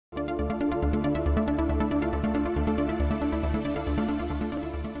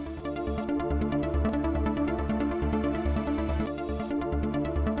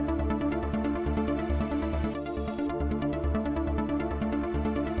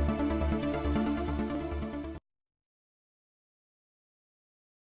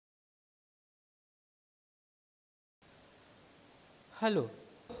Hello.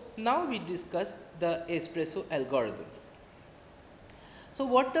 Now we discuss the espresso algorithm. So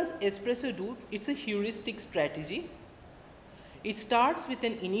what does espresso do? It's a heuristic strategy. It starts with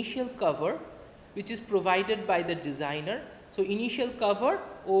an initial cover which is provided by the designer. So initial cover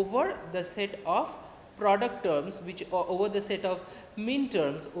over the set of product terms, which over the set of min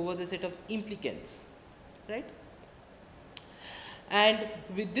terms, over the set of implicants, right? And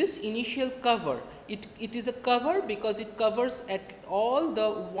with this initial cover, it is a cover because it covers at all the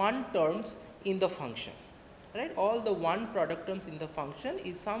one terms in the function, right? All the one product terms in the function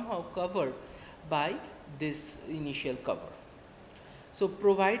is somehow covered by this initial cover. So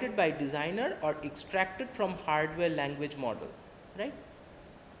provided by designer or extracted from hardware language model, right?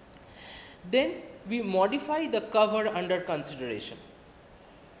 Then we modify the cover under consideration.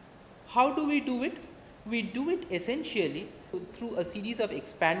 How do we do it? We do it essentially through a series of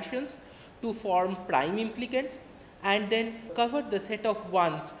expansions to form prime implicants and then cover the set of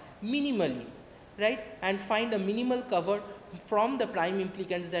ones minimally, right, and find a minimal cover from the prime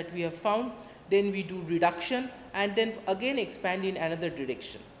implicants that we have found. Then we do reduction and then again expand in another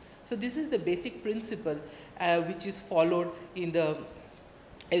direction. So this is the basic principle which is followed in the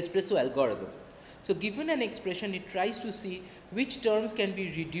espresso algorithm. So given an expression, it tries to see which terms can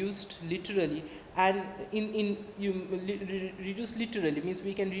be reduced literally, and reduce literally means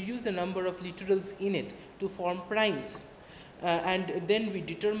we can reduce the number of literals in it to form primes, and then we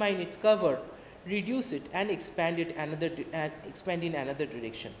determine its cover, reduce it and expand it expand in another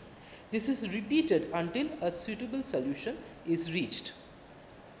direction. This is repeated until a suitable solution is reached.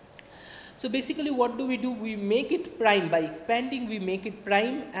 So basically what do? We make it prime. By expanding, we make it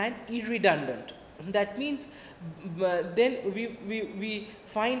prime and irredundant. That means then we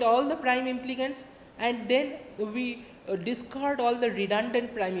find all the prime implicants and then we discard all the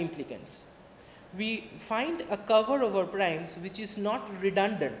redundant prime implicants. We find a cover over primes which is not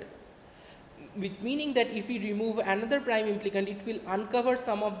redundant, meaning that if we remove another prime implicant, it will uncover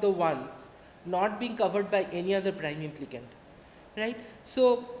some of the ones not being covered by any other prime implicant, right?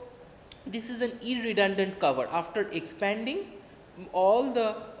 So this is an irredundant cover. After expanding all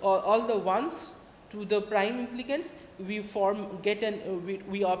the ones to the prime implicants, we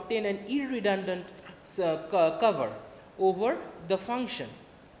obtain an irredundant cover over the function,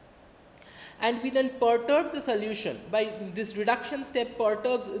 and we then perturb the solution by this reduction step.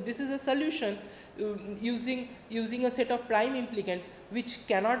 Perturbs, this is a solution using a set of prime implicants which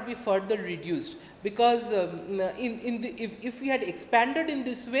cannot be further reduced, because if we had expanded in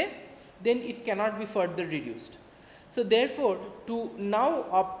this way, then it cannot be further reduced. So therefore, to now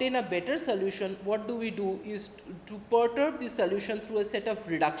obtain a better solution, what do we do is to perturb the solution through a set of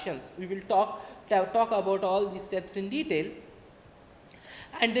reductions. We will talk about all these steps in detail,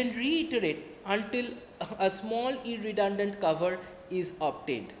 and then reiterate until a small irredundant cover is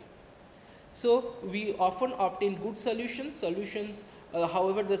obtained. So we often obtain good solutions.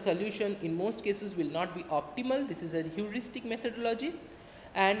 However, the solution in most cases will not be optimal. This is a heuristic methodology,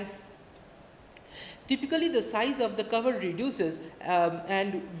 and typically the size of the cover reduces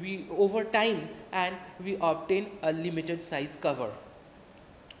and we over time, and we obtain a limited size cover.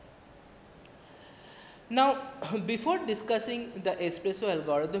 Now before discussing the espresso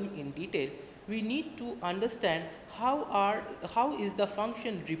algorithm in detail, we need to understand how is the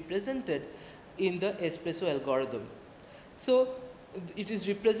function represented in the espresso algorithm. So it is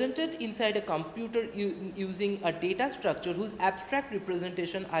represented inside a computer using a data structure whose abstract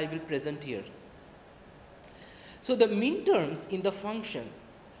representation I will present here. So the min terms in the function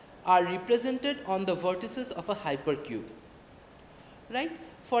are represented on the vertices of a hypercube, right?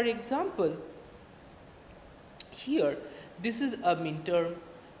 For example, here this is a min term,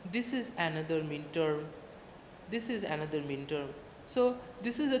 this is another min term, this is another min term. So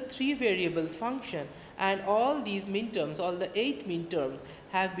this is a 3 variable function, and all these min terms, all the 8 min terms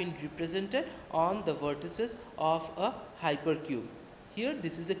have been represented on the vertices of a hypercube. Here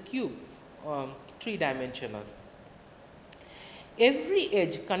this is a cube, 3-dimensional. Every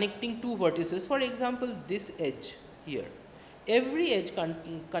edge connecting two vertices, for example this edge here, every edge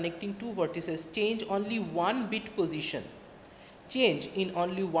connecting two vertices change only 1 bit position, change in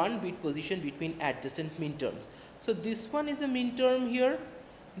only 1 bit position between adjacent min terms. So this one is a min term here,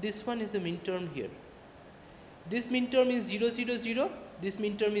 this one is a min term here. This min term is 0, 0, 0, this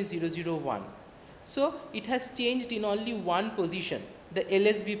min term is 0, 0, 1. So it has changed in only one position, the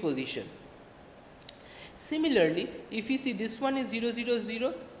LSB position. Similarly, if you see this one is 0, 0,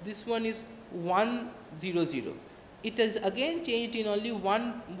 0, this one is 1, 0, 0. It has again changed in only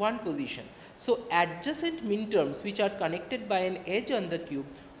one position. So adjacent min terms which are connected by an edge on the cube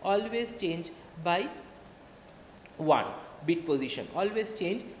always change by 1. bit position, always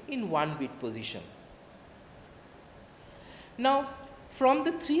change in 1 bit position. Now, from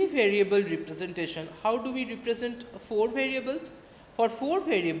the 3 variable representation, how do we represent 4 variables? For 4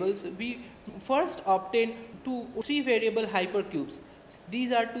 variables, we first obtain 3 variable hypercubes.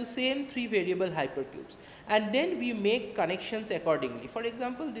 These are 2 same 3 variable hypercubes, and then we make connections accordingly. For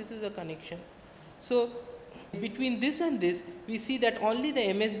example, this is a connection. So, between this and this, we see that only the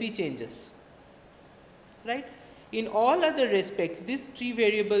MSB changes, right? In all other respects, this 3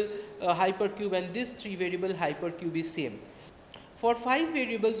 variable hypercube and this 3 variable hypercube is same. For 5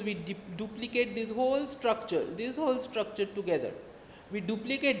 variables, we duplicate this whole structure together. We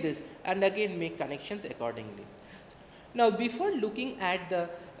duplicate this and again make connections accordingly. Now, before looking at the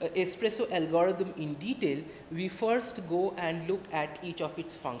espresso algorithm in detail, we first go and look at each of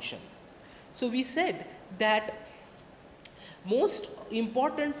its functions. So, we said that most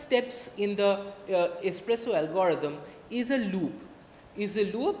important steps in the espresso algorithm is a loop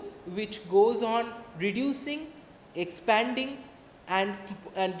which goes on reducing, expanding and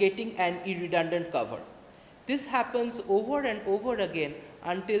getting an irredundant cover. This happens over and over again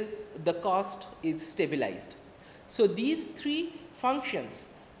until the cost is stabilized. So, these 3 functions,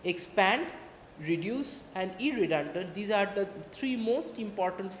 expand, reduce and irredundant, these are the 3 most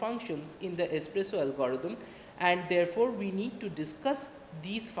important functions in the espresso algorithm, and therefore, we need to discuss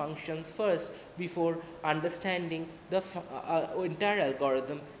these functions first before understanding the entire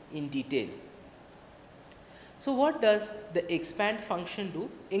algorithm in detail. So, what does the expand function do?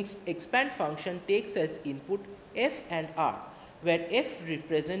 Expand function takes as input f and r, where f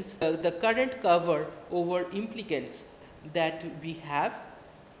represents the current cover over implicants that we have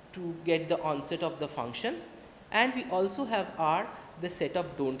to get the onset of the function, and we also have r, the set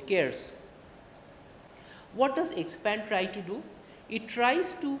of don't cares. What does expand try to do? It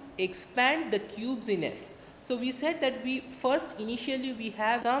tries to expand the cubes in f. So, we said that initially we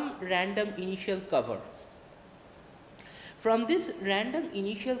have some random initial cover. From this random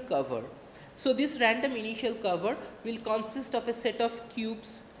initial cover, so this random initial cover will consist of a set of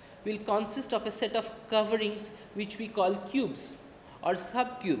cubes, will consist of a set of coverings which we call cubes or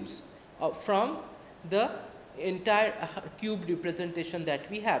subcubes from the entire cube representation that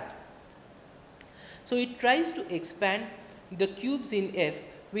we have. So, it tries to expand the cubes in F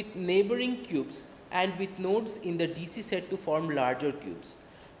with neighboring cubes and with nodes in the DC set to form larger cubes.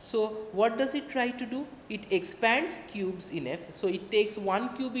 So, what does it try to do? It expands cubes in F. So, it takes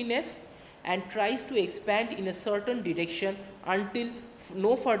one cube in F and tries to expand in a certain direction until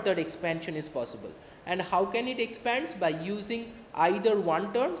no further expansion is possible. And how can it expand? By using either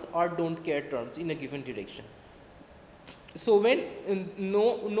one terms or don't care terms in a given direction. So, when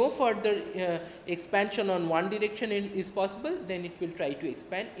no further expansion on one direction is possible, then it will try to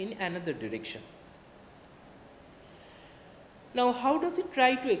expand in another direction. Now, how does it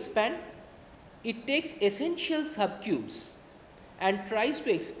try to expand? It takes essential subcubes and tries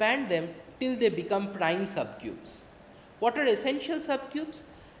to expand them till they become prime subcubes. What are essential subcubes?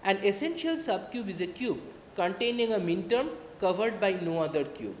 An essential subcube is a cube containing a minterm covered by no other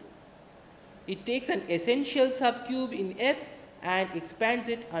cube. It takes an essential subcube in F and expands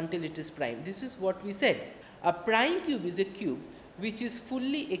it until it is prime. This is what we said. A prime cube is a cube which is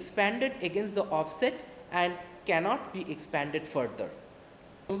fully expanded against the offset and cannot be expanded further.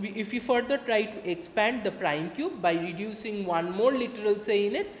 If we further try to expand the prime cube by reducing one more literal say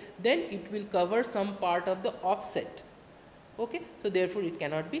in it, then it will cover some part of the offset. Okay? So, therefore, it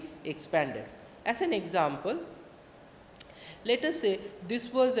cannot be expanded. As an example, let us say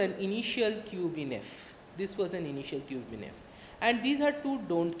this was an initial cube in F. This was an initial cube in F. And these are two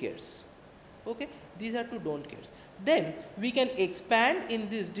don't cares. Okay? These are two don't cares. Then we can expand in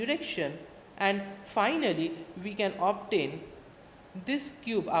this direction, and finally we can obtain this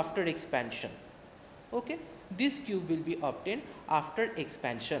cube after expansion. Okay? This cube will be obtained after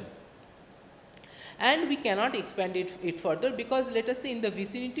expansion. And we cannot expand it further because let us say in the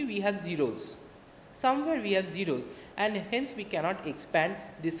vicinity we have zeros. Somewhere we have zeros, and hence we cannot expand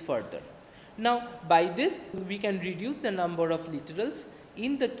this further. Now, by this we can reduce the number of literals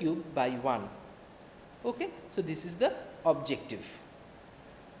in the cube by 1. Okay? So, this is the objective.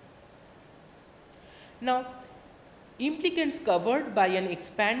 Now, implicants covered by an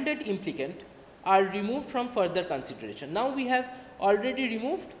expanded implicant are removed from further consideration. Now, we have already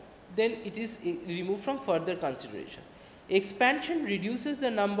removed, then it is removed from further consideration. Expansion reduces the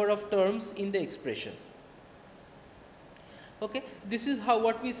number of terms in the expression. Okay? This is how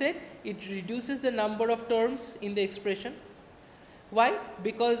what we said, it reduces the number of terms in the expression. Why?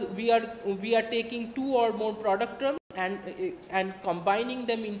 Because we are taking two or more product terms and combining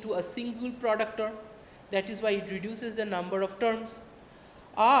them into a single product term. that is why it reduces the number of terms.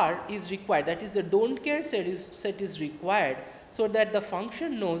 R is required, that is the don't care set is required, so that the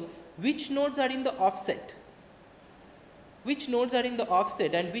function knows which nodes are in the offset,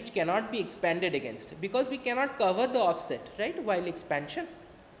 and which cannot be expanded against, because we cannot cover the offset, right, while expansion.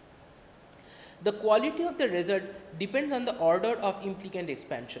 The quality of the result depends on the order of implicant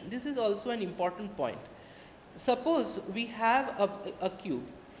expansion. This is also an important point. Suppose we have a cube.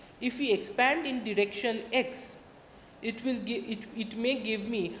 If we expand in direction x, it may give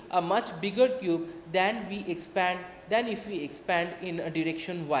me a much bigger cube than if we expand in a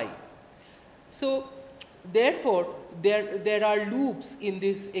direction y. So therefore there are loops in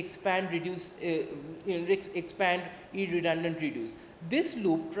this expand irredundant reduce. This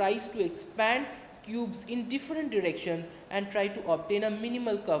loop tries to expand cubes in different directions and try to obtain a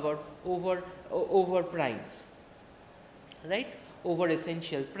minimal cover over primes, right, over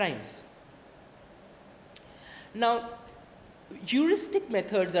essential primes. Now heuristic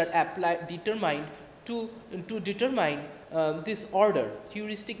methods are determined to determine this order.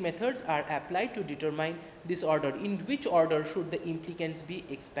 Heuristic methods are applied to determine this order, in which order should the implicants be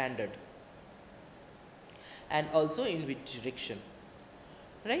expanded and also in which direction,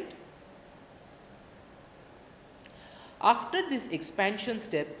 right. After this expansion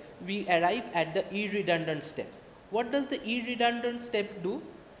step, we arrive at the irredundant step. What does the irredundant step do?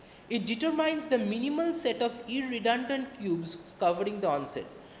 It determines the minimal set of irredundant cubes covering the onset.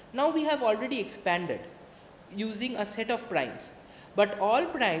 Now we have already expanded using a set of primes, but all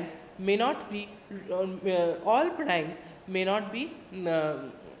primes may not be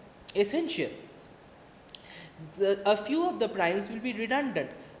essential. A few of the primes will be redundant.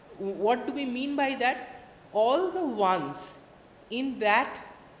 What do we mean by that? All the ones in that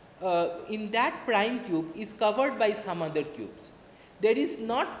prime cube is covered by some other cubes. There is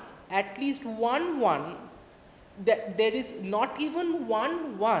not at least one, there is not even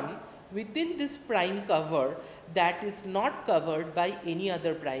one within this prime cover that is not covered by any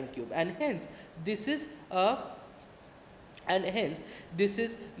other prime cube, and hence this is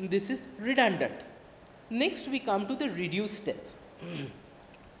redundant. Next we come to the reduce step.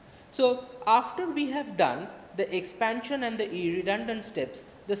 So after we have done the expansion and the irredundant steps,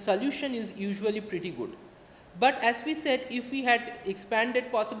 the solution is usually pretty good. But as we said, if we had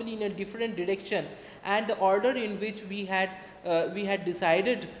expanded possibly in a different direction, and the order in which we had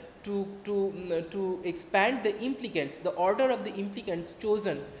decided to expand the implicants, the order of the implicants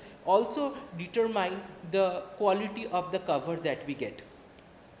chosen also determine the quality of the cover that we get.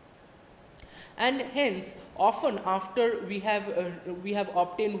 And hence often after we have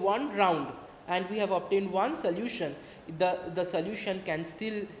obtained one round and we have obtained one solution, the solution can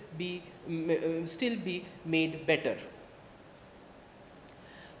still be made better.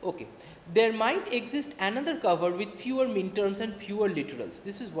 Okay. There might exist another cover with fewer minterms and fewer literals.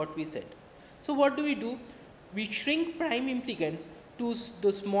 This is what we said. So what do? We shrink prime implicants to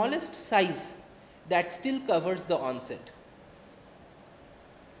the smallest size that still covers the onset.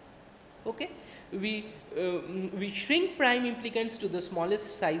 Okay. We shrink prime implicants to the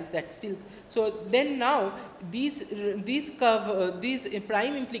smallest size that still. So then now these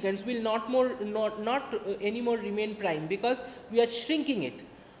prime implicants will not anymore remain prime, because we are shrinking it.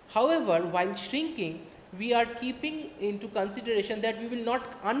 However, while shrinking, we are keeping into consideration that we will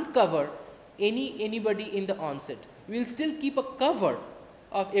not uncover anybody in the onset. We will still keep a cover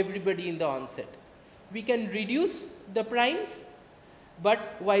of everybody in the onset. We can reduce the primes, but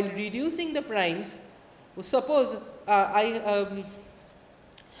while reducing the primes, suppose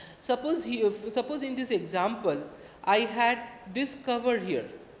suppose in this example I had this cover here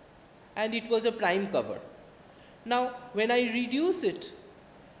and it was a prime cover. Now when I reduce it,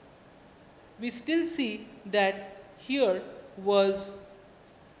 we still see that here was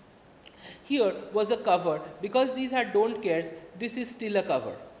a cover, because these are don't cares, this is still a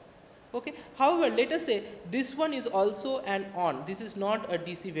cover. Okay. However, let us say this one is also an on. This is not a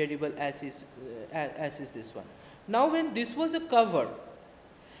DC variable as is this one. Now when this was a cover,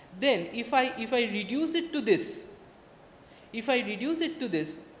 then if I reduce it to this,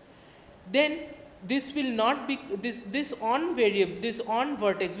 then this will not be, this on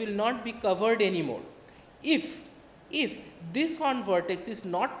vertex will not be covered anymore. If this on vertex is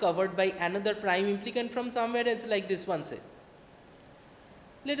not covered by another prime implicant from somewhere else, like this one, say.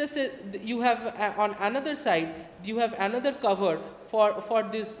 Let us say you have on another side you have another cover for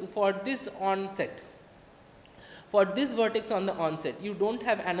this onset. For this vertex on the onset, you don't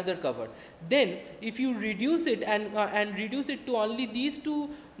have another cover. Then if you reduce it and reduce it to only these two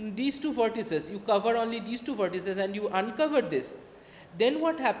vertices, you cover only these two vertices and you uncover this, then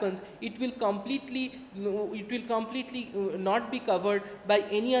what happens? It will completely not be covered by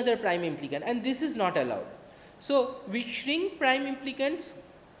any other prime implicant, and this is not allowed. So we shrink prime implicants.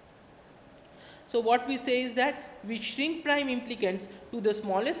 So what we say is that we shrink prime implicants to the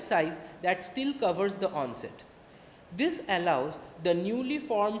smallest size that still covers the onset. This allows the newly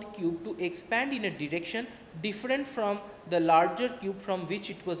formed cube to expand in a direction different from the larger cube from which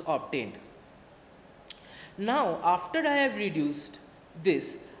it was obtained. Now, after I have reduced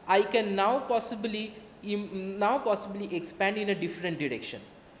this, I can now possibly expand in a different direction.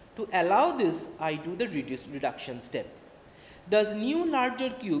 To allow this, I do the reduction step. Thus, new larger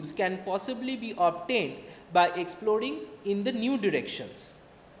cubes can possibly be obtained by exploring in the new directions.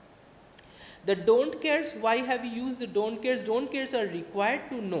 The don't cares, why have we used the don't cares? Don't cares are required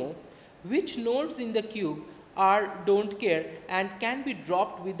to know which nodes in the cube are don't care and can be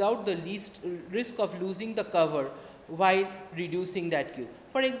dropped without the least risk of losing the cover while reducing that cube.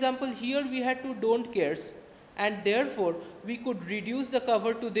 For example, here we had two don't cares, and therefore we could reduce the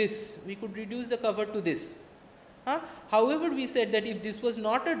cover to this. We could reduce the cover to this. However, we said that if this was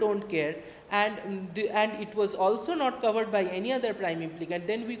not a don't care and it was also not covered by any other prime implicant,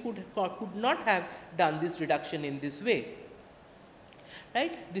 then we could not have done this reduction in this way.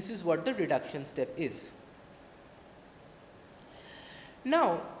 Right? This is what the reduction step is.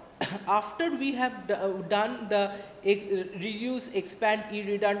 Now, after we have done the reduce, expand,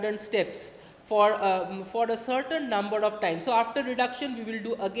 irredundant steps for a certain number of times. So after reduction, we will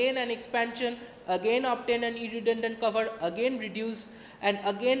do again an expansion, again obtain an irredundant cover, again reduce, and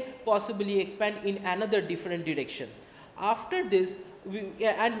again possibly expand in another different direction. After this,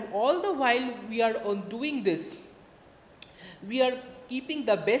 and all the while we are doing this, we are keeping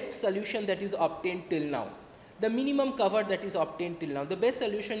the best solution that is obtained till now. The minimum cover that is obtained till now. The best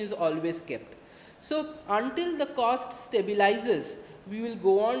solution is always kept. So until the cost stabilizes, we will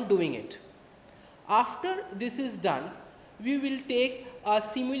go on doing it. After this is done, we will take a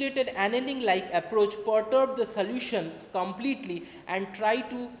simulated annealing-like approach, perturb the solution completely, and try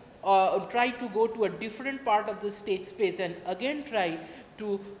to go to a different part of the state space, and again try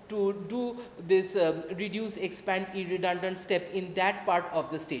to do this reduce, expand, irredundant step in that part of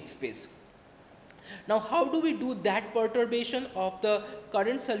the state space. Now, how do we do that perturbation of the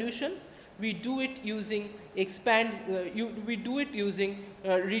current solution? We do it using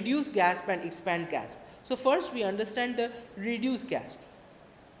reduce gasp and expand gasp. So first we understand the reduce gasp.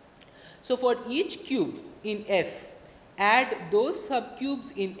 So for each cube in F, add those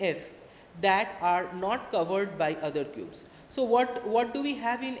subcubes in F that are not covered by other cubes. So what do we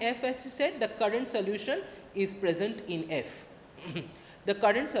have in F? As you said, the current solution is present in F. The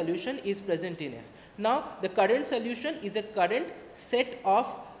current solution is present in F. Now the current solution is a current set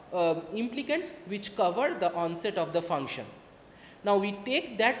of implicants which cover the onset of the function. Now we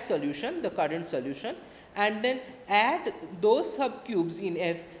take that solution, the current solution, and then add those subcubes in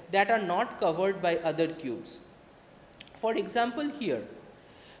F that are not covered by other cubes. For example, here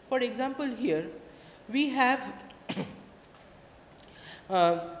we have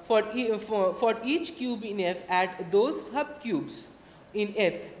for each cube in F, add those subcubes in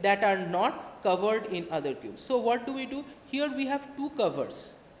F that are not covered in other cubes. So what do we do? Here we have two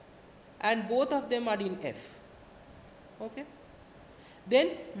covers, and both of them are in F. Okay.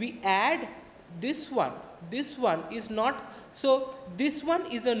 Then we add this one. This one is not. So this one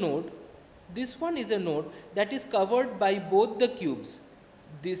is a node. This one is a node that is covered by both the cubes,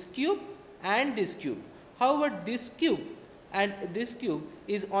 this cube and this cube. However, this cube and this cube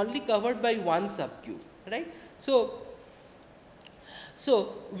is only covered by one subcube, right? So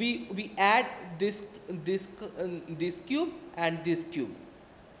we add this cube and this cube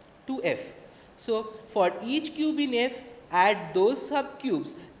to F. So for each cube in F, add those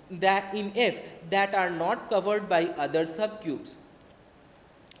subcubes that in F that are not covered by other subcubes.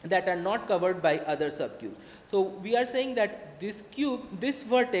 So we are saying that this cube, this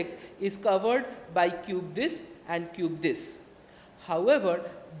vertex is covered by cube this and cube this. However,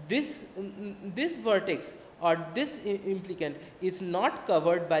 this vertex or this implicant is not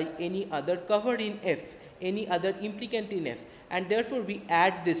covered by any other cover in F, any other implicant in F, and therefore we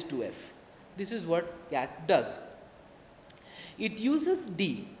add this to F. This is what GASP does. It uses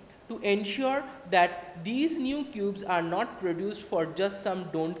D to ensure that these new cubes are not produced for just some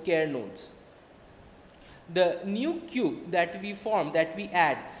don't care nodes. The new cube that we form, that we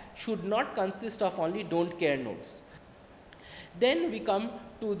add, should not consist of only don't care nodes. Then we come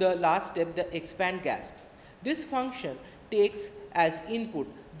to the last step, the expand gasp. This function takes as input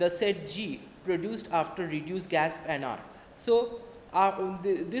the set G produced after reduce gasp and R. So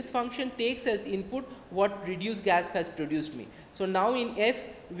this function takes as input what reduced gas has produced me. So now in F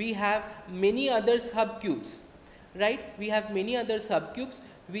we have many other subcubes, right? We have many other subcubes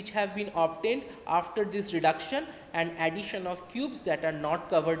which have been obtained after this reduction and addition of cubes that are not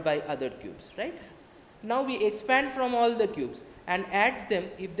covered by other cubes, right? Now we expand from all the cubes and adds them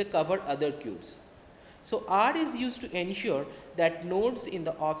if they cover other cubes. So R is used to ensure that nodes in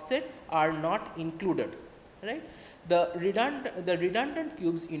the offset are not included, right? The redundant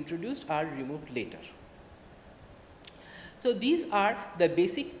cubes introduced are removed later. So these are the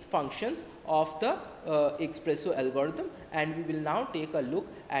basic functions of the espresso algorithm, and we will now take a look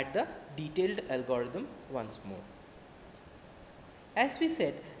at the detailed algorithm once more. As we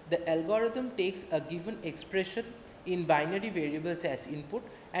said, the algorithm takes a given expression in binary variables as input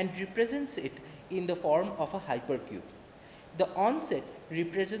and represents it in the form of a hypercube. The onset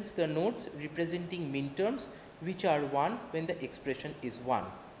represents the nodes representing minterms which are 1 when the expression is 1.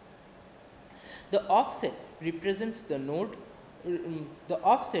 The offset represents the nodes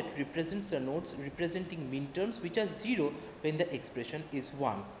representing minterms which are 0 when the expression is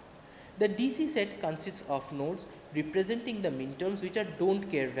 1. The DC set consists of nodes representing the minterms which are don't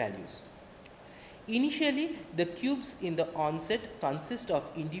care values. Initially, the cubes in the onset consist of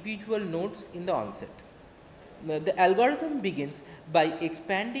individual nodes in the onset. The algorithm begins by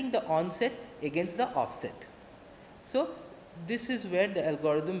expanding the onset against the offset. So this is where the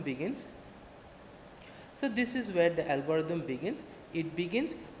algorithm begins. It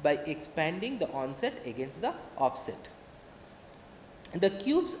begins by expanding the onset against the offset. The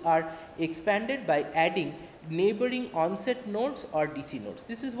cubes are expanded by adding neighboring onset nodes or DC nodes.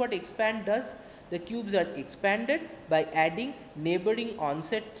 This is what expand does. The cubes are expanded by adding neighboring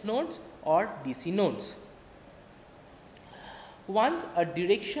onset nodes or DC nodes. Once a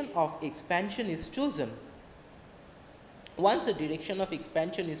direction of expansion is chosen,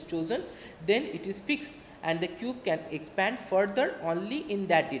 then it is fixed and the cube can expand further only in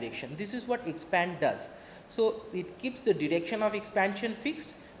that direction. This is what expand does. So it keeps the direction of expansion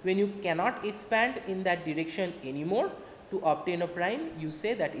fixed. When you cannot expand in that direction anymore to obtain a prime, you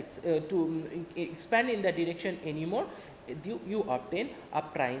say that it's to expand in that direction anymore, you obtain a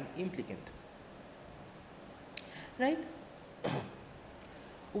prime implicant, right?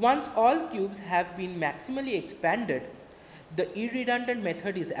 Once all cubes have been maximally expanded, the irredundant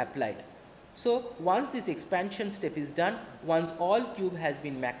method is applied. So once this expansion step is done, once all cube has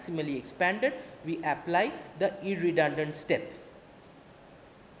been maximally expanded, we apply the irredundant step.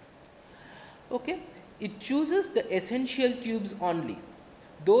 Okay, it chooses the essential cubes only,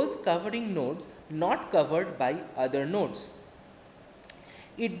 those covering nodes not covered by other nodes.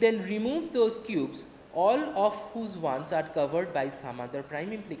 It then removes those cubes, all of whose ones are covered by some other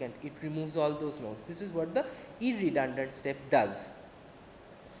prime implicant. It removes all those nodes. This is what the irredundant step does.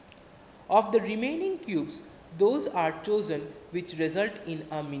 Of the remaining cubes, those are chosen which result in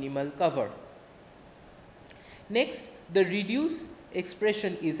a minimal cover. Next, the reduce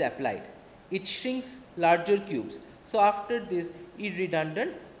expression is applied. It shrinks larger cubes. So after this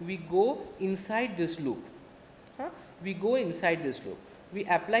irredundant, we go inside this loop. We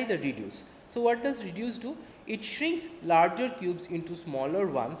apply the reduce. So what does reduce do? It shrinks larger cubes into smaller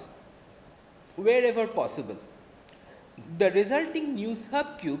ones wherever possible. The resulting new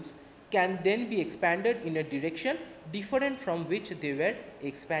subcubes can then be expanded in a direction different from which they were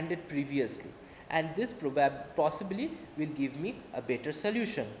expanded previously, and this possibly will give me a better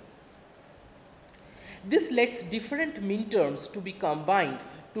solution. This lets different minterms to be combined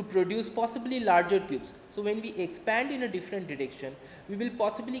to produce possibly larger cubes. So when we expand in a different direction, we will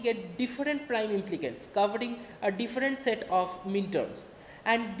possibly get different prime implicants covering a different set of minterms,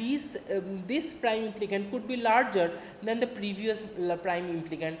 and this prime implicant could be larger than the previous prime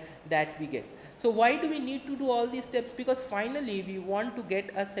implicant that we get. So why do we need to do all these steps? Because finally we want to get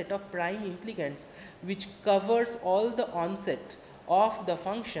a set of prime implicants which covers all the onset of the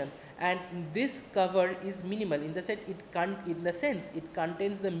function, and this cover is minimal in the sense it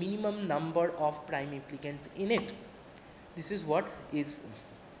contains the minimum number of prime implicants in it. This is what is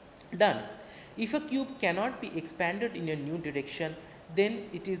done. If a cube cannot be expanded in a new direction, then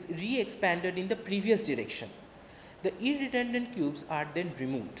it is re-expanded in the previous direction. The irredundant cubes are then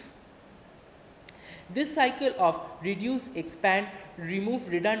removed. This cycle of reduce, expand, remove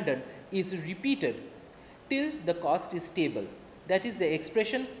redundant is repeated till the cost is stable. That is, the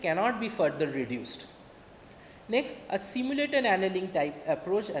expression cannot be further reduced. Next, a simulated annealing type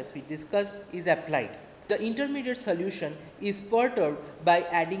approach, as we discussed, is applied. The intermediate solution is perturbed by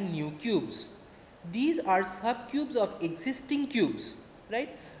adding new cubes. These are subcubes of existing cubes,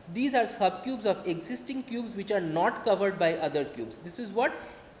 right? These are subcubes of existing cubes which are not covered by other cubes. This is what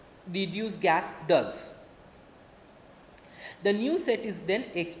reduced gas does. The new set is then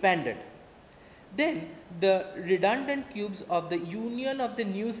expanded. Then the redundant cubes of the union of the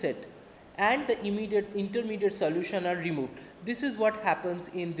new set and the intermediate solution are removed. This is what happens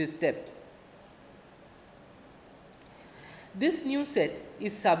in this step. This new set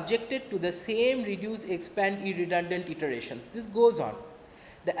is subjected to the same reduce, expand, redundant iterations. This goes on.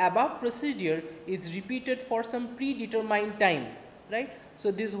 The above procedure is repeated for some predetermined time, right?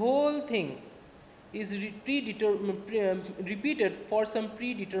 So this whole thing is repeated for some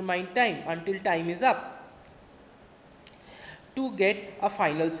predetermined time until time is up to get a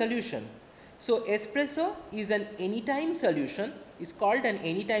final solution. So espresso is an anytime solution, is called an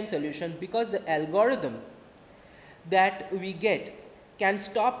anytime solution because the algorithm that we get can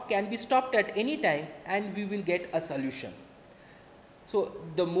be stopped at any time and we will get a solution. So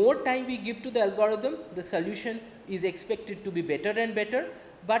the more time we give to the algorithm, the solution is expected to be better and better,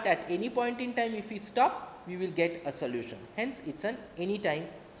 but at any point in time if we stop, we will get a solution. Hence it's an anytime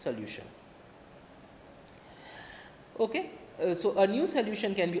solution. Okay. So a new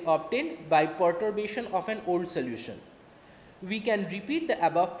solution can be obtained by perturbation of an old solution. We can repeat the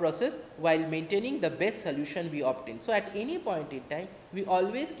above process while maintaining the best solution we obtained. So at any point in time, we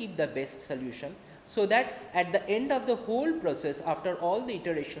always keep the best solution, so that at the end of the whole process, after all the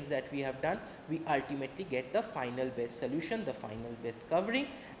iterations that we have done, we ultimately get the final best solution, the final best covering,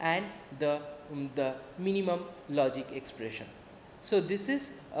 and the minimum logic expression. So this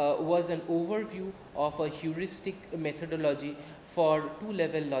is was an overview of a heuristic methodology for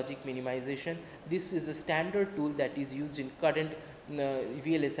two-level logic minimization. This is a standard tool that is used in current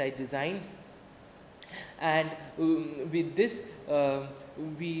VLSI design, and with this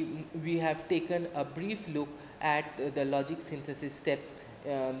we have taken a brief look at the logic synthesis step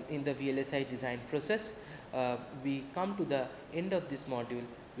in the VLSI design process. We come to the end of this module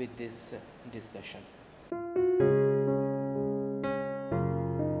with this discussion.